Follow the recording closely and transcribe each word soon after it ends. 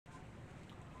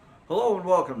Hello and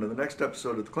welcome to the next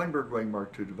episode of the Klingberg Wing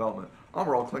Mark II development. I'm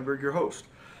Raul Klingberg, your host.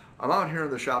 I'm out here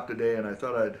in the shop today and I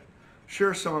thought I'd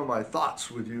share some of my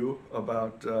thoughts with you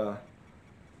about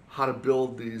how to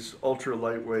build these ultra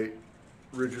lightweight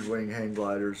rigid wing hang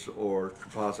gliders or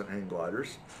composite hang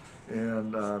gliders.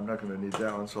 And I'm not going to need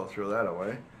that one, so I'll throw that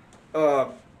away.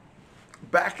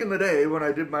 Back in the day when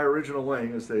I did my original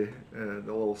wing, as the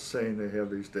little saying they have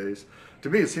these days,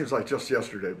 to me it seems like just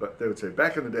yesterday, but they would say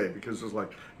back in the day because it was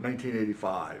like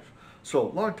 1985. So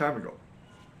a long time ago,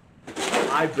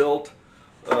 I built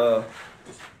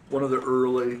one of the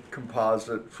early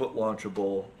composite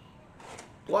foot-launchable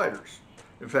gliders.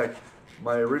 In fact,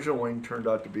 my original wing turned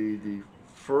out to be the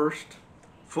first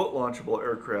foot-launchable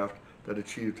aircraft that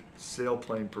achieved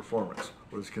sailplane performance,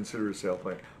 what is considered a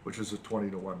sailplane, which is a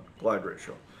 20-to-1 glide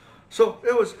ratio. So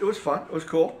it was fun, it was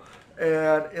cool.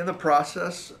 And in the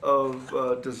process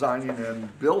of designing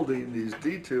and building these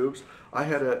D-tubes, I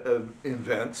had to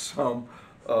invent some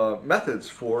methods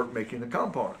for making the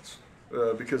components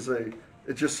because it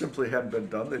just simply hadn't been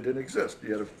done. They didn't exist. You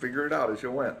had to figure it out as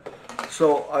you went.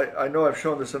 So I know I've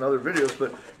shown this in other videos,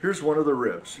 but here's one of the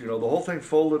ribs. You know, the whole thing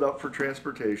folded up for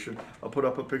transportation. I'll put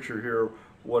up a picture here of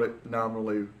what it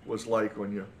nominally was like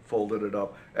when you folded it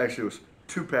up. Actually, it was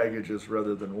two packages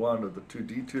rather than one of the two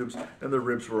D-tubes, and the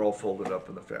ribs were all folded up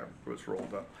and the fabric was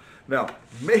rolled up. Now,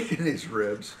 making these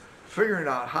ribs, figuring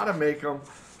out how to make them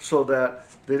so that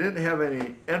they didn't have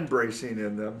any end bracing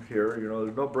in them here. You know,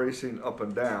 there's no bracing up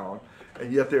and down,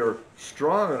 and yet they were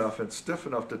strong enough and stiff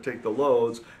enough to take the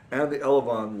loads and the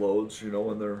elevon loads, you know,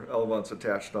 when their elevon's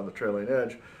attached on the trailing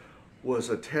edge, was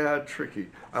a tad tricky.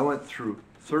 I went through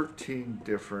 13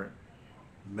 different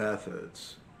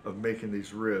methods of making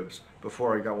these ribs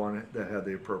before I got one that had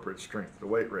the appropriate strength, the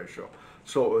weight ratio.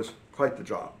 So it was quite the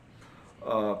job.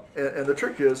 And the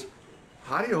trick is,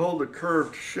 how do you hold a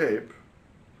curved shape?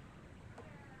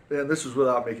 And this is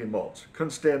without making molds.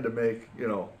 Couldn't stand to make, you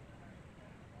know,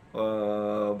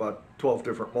 about 12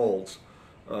 different molds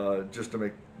just to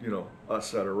make, you know, a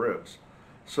set of ribs.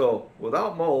 So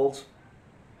without molds,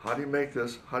 how do you make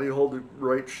this? How do you hold the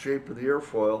right shape of the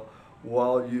airfoil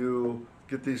while you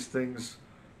get these things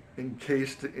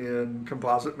encased in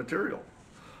composite material?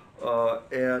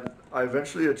 And I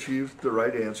eventually achieved the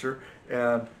right answer.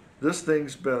 And this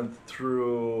thing's been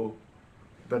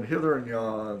hither and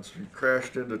yons,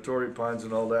 crashed into torrey pines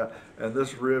and all that. And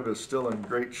this rib is still in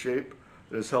great shape.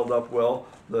 It has held up well.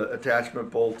 The attachment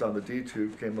bolt on the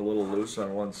D-tube came a little loose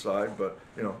on one side, but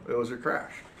you know, it was a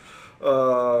crash.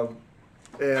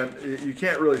 And you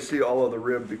can't really see all of the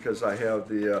rib because I have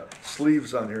the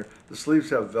sleeves on here. The sleeves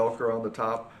have Velcro on the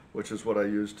top, which is what I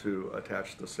used to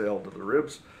attach the sail to the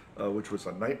ribs, which was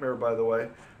a nightmare, by the way.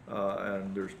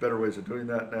 And there's better ways of doing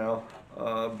that now.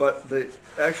 But the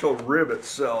actual rib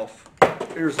itself,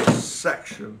 here's a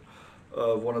section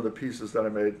of one of the pieces that I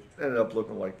made, ended up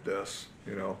looking like this,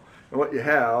 you know. And what you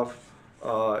have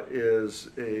is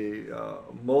a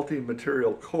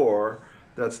multi-material core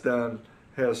that's then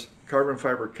has carbon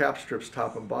fiber cap strips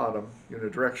top and bottom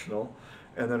unidirectional,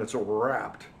 and then it's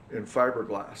wrapped in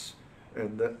fiberglass,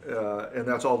 and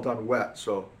that's all done wet,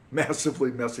 so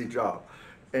massively messy job.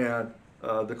 And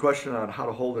the question on how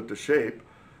to hold it to shape,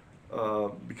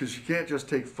 because you can't just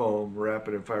take foam, wrap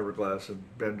it in fiberglass, and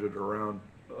bend it around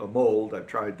a mold. I've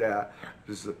tried that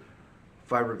because the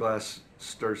fiberglass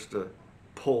starts to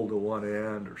pull to one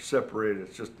end or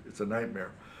separate. It's a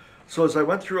nightmare. So as I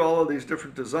went through all of these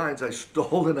different designs, I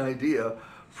stole an idea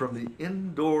from the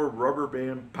indoor rubber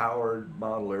band powered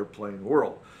model airplane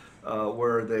world,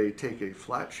 where they take a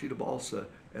flat sheet of balsa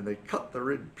and they cut the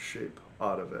rib shape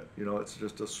out of it. You know, it's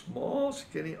just a small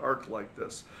skinny arc like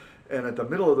this. And at the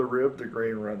middle of the rib, the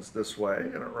grain runs this way,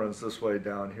 and it runs this way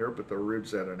down here, but the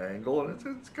rib's at an angle,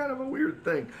 and it's kind of a weird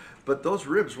thing. But those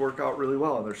ribs work out really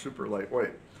well, and they're super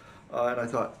lightweight. And I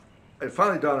thought, it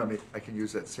finally dawned on me, I can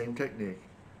use that same technique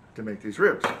to make these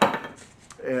ribs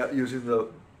using the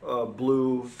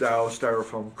blue Dow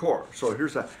styrofoam core. So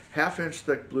here's a 1/2 inch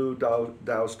thick blue Dow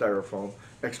styrofoam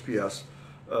XPS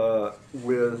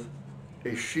with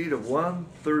a sheet of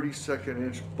 1/32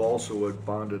 inch balsa wood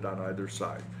bonded on either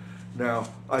side. Now,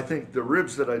 I think the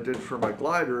ribs that I did for my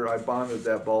glider, I bonded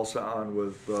that balsa on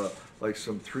with like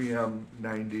some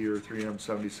 3M90 or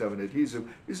 3M77 adhesive.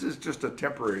 This is just a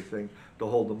temporary thing to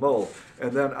hold the mold.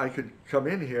 And then I could come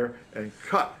in here and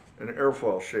cut an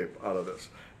airfoil shape out of this.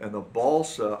 And the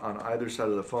balsa on either side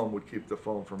of the foam would keep the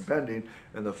foam from bending,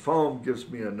 and the foam gives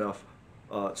me enough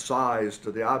size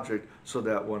to the object so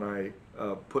that when I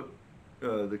put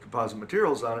the composite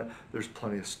materials on it, there's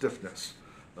plenty of stiffness.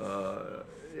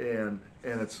 And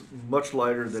it's much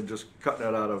lighter than just cutting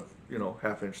it out of you know,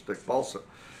 half-inch thick balsa.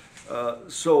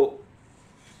 So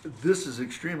this is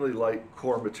extremely light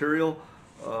core material.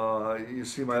 You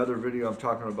see my other video, I'm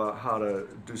talking about how to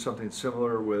do something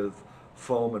similar with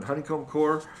foam and honeycomb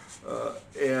core.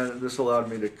 And this allowed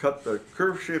me to cut the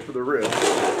curve shape of the rib.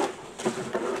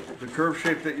 The curve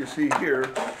shape that you see here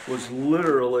was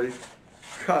literally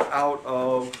cut out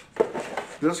of,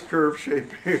 this curve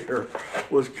shape here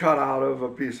was cut out of a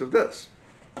piece of this.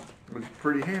 It was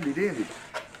pretty handy dandy.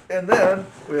 And then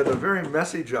we had the very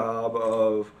messy job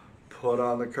of put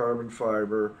on the carbon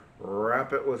fiber,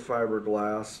 wrap it with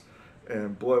fiberglass,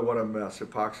 and boy, what a mess,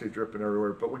 epoxy dripping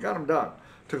everywhere. But we got them done.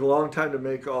 Took a long time to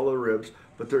make all the ribs,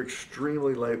 but they're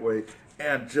extremely lightweight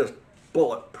and just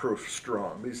bulletproof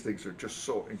strong. These things are just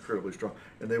so incredibly strong,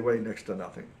 and they weigh next to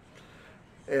nothing.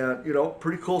 And, you know,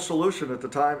 pretty cool solution at the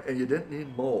time, and you didn't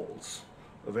need molds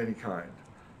of any kind.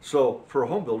 So for a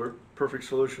home builder, perfect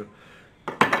solution.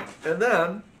 And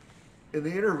then, in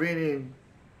the intervening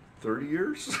 30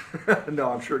 years?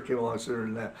 No, I'm sure it came along sooner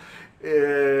than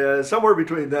that. Somewhere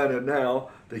between then and now,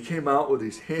 they came out with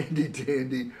these handy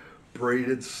dandy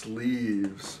braided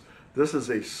sleeves. This is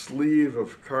a sleeve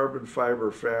of carbon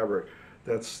fiber fabric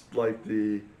that's like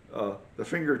the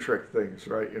finger trick things,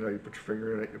 right? You know, you put your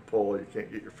finger in it, you pull, you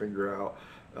can't get your finger out.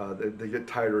 They get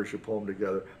tighter as you pull them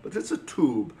together. But it's a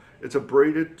tube. It's a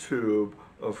braided tube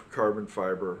of carbon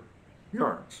fiber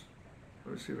yarns.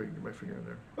 Let me see if I can get my finger in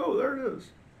there. Oh, there it is.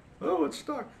 Oh, it's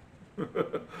stuck.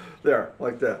 There,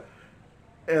 like that.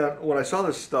 And when I saw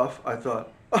this stuff, I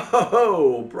thought,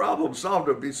 oh, problem solved.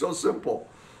 It'd be so simple.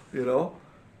 You know,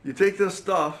 you take this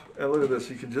stuff, and look at this.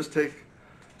 You can just take,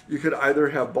 you could either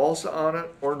have balsa on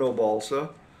it or no balsa,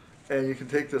 and you can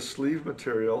take this sleeve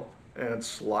material and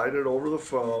slide it over the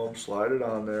foam, slide it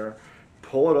on there,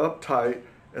 pull it up tight,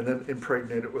 and then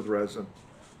impregnate it with resin.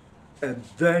 And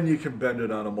then you can bend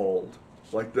it on a mold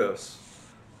like this,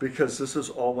 because this is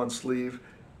all one sleeve,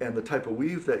 and the type of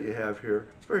weave that you have here,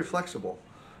 it's very flexible.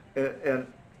 And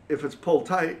if it's pulled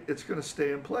tight, it's going to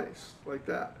stay in place like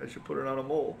that as you put it on a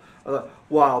mold. I thought,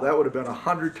 wow, that would have been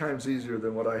 100 times easier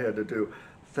than what I had to do,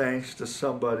 thanks to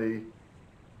somebody,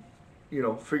 you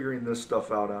know, figuring this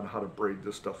stuff out on how to braid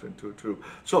this stuff into a tube.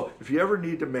 So if you ever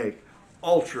need to make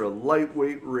ultra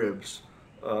lightweight ribs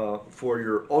for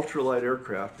your ultralight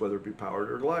aircraft, whether it be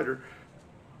powered or glider,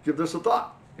 give this a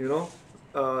thought. You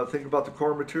know, think about the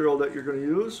core material that you're going to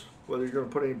use, whether you're going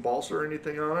to put any balsa or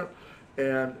anything on it,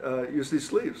 and use these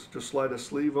sleeves. Just slide a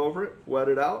sleeve over it, wet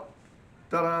it out,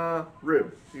 ta-da,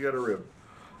 rib. You got a rib.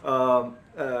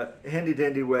 Handy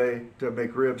dandy way to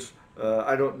make ribs.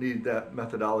 I don't need that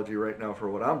methodology right now for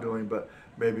what I'm doing, but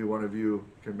maybe one of you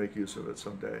can make use of it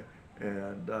someday.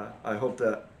 And I hope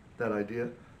that that idea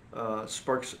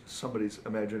sparks somebody's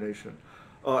imagination.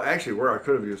 Actually, where I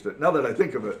could have used it, now that I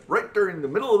think of it, right during the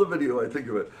middle of the video I think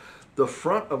of it, the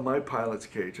front of my pilot's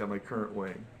cage on my current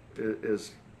wing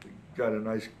is got a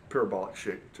nice parabolic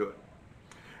shape to it.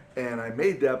 And I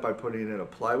made that by putting in a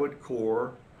plywood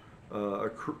core, a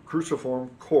cruciform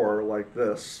core like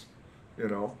this, you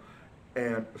know,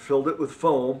 and filled it with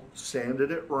foam,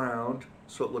 sanded it round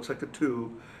so it looks like a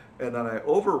tube, and then I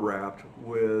overwrapped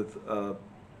with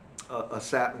a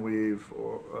satin weave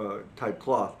or type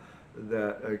cloth,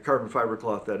 that a carbon fiber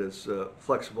cloth that is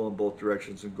flexible in both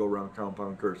directions and go around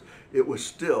compound curves. It was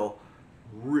still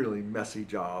really messy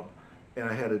job, and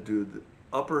I had to do the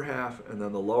upper half and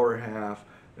then the lower half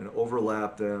and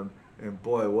overlap them, and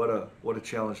boy, what a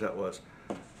challenge that was.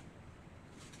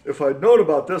 If I'd known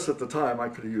about this at the time, I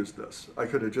could have used this. I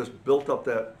could have just built up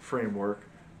that framework,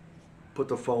 put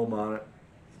the foam on it,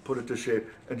 put it to shape,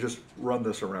 and just run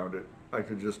this around it. I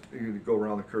could just, you could go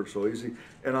around the curve so easy.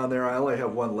 And on there, I only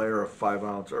have one layer of 5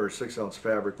 ounce or 6 ounce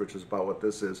fabric, which is about what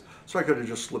this is. So I could have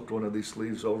just slipped one of these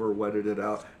sleeves over, wetted it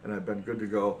out, and I'd been good to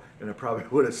go. And it probably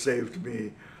would have saved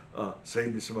me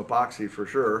some epoxy for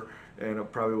sure. And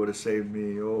it probably would have saved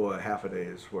me, a half a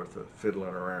day's worth of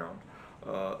fiddling around.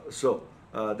 So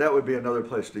that would be another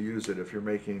place to use it if you're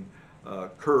making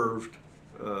curved,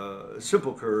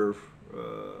 simple curve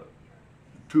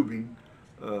tubing.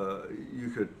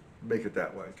 You could make it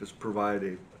that way. Just provide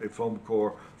a foam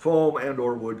core, foam and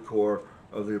or wood core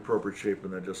of the appropriate shape,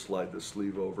 and then just slide the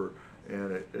sleeve over.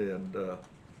 And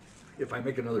if I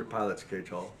make another pilot's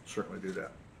cage, I'll certainly do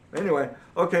that. Anyway,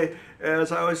 okay,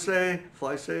 as I always say,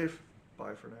 fly safe.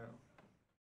 Bye for now.